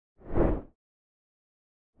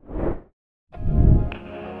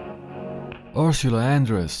Ursula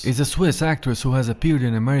Andress is a Swiss actress who has appeared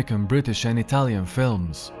in American, British and Italian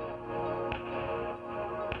films.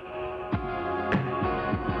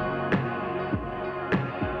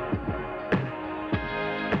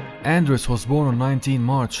 Andress was born on 19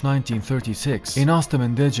 March 1936 in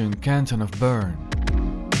Ostermundigen, canton of Bern.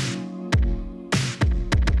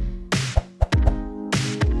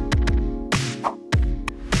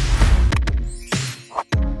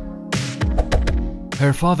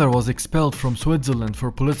 Her father was expelled from Switzerland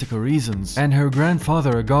for political reasons, and her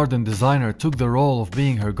grandfather, a garden designer, took the role of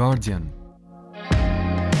being her guardian.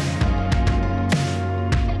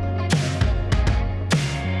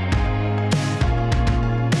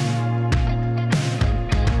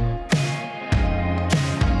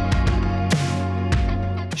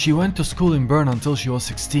 She went to school in Bern until she was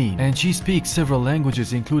 16, and she speaks several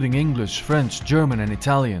languages including English, French, German and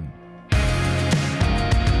Italian.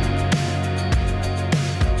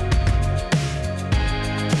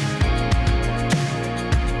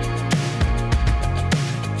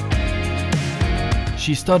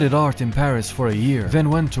 She studied art in Paris for a year, then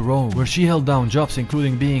went to Rome, where she held down jobs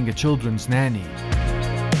including being a children's nanny.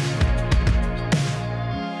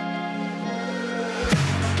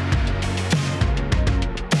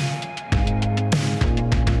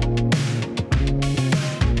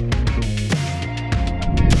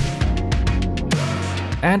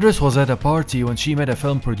 Andress was at a party when she met a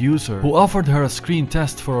film producer who offered her a screen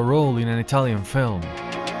test for a role in an Italian film.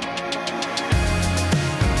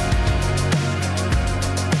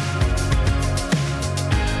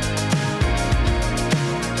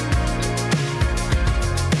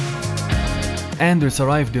 Andress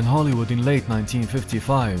arrived in Hollywood in late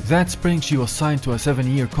 1955. That spring she was signed to a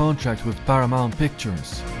 7-year contract with Paramount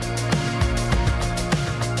Pictures.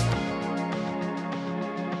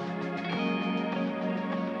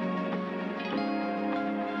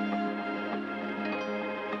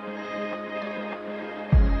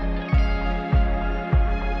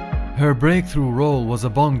 Her breakthrough role was a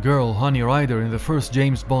Bond girl, Honey Rider, in the first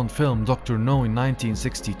James Bond film, Dr. No, in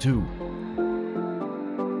 1962.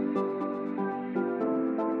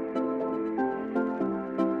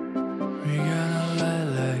 We're gonna light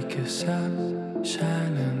like a sun,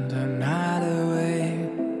 shining the night away.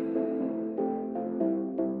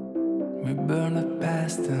 We burn the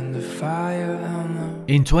past and the fire on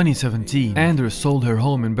the... In 2017, Andress sold her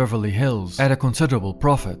home in Beverly Hills at a considerable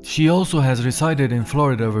profit. She also has resided in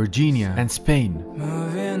Florida, Virginia, and Spain.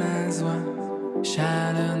 Moving as one,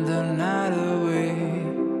 shining the night away.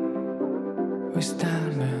 We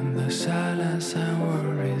stand in the silence and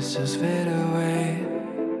worries just fade away.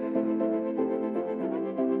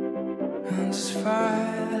 And this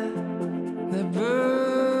fire that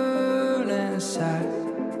burns inside.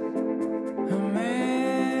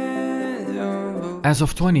 As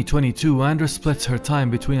of 2022, Andress splits her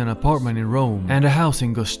time between an apartment in Rome and a house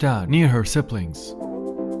in Gstaad, near her siblings.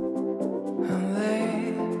 And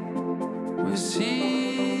they will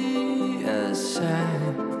see a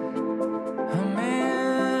sign, a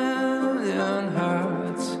million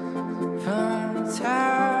hearts from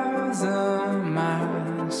 1,000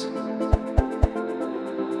 miles.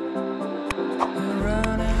 They're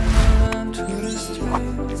running to the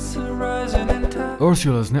streets, rising in time.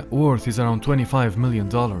 Ursula's net worth is around $25 million.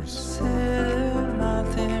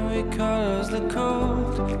 Nothing we cause the cold.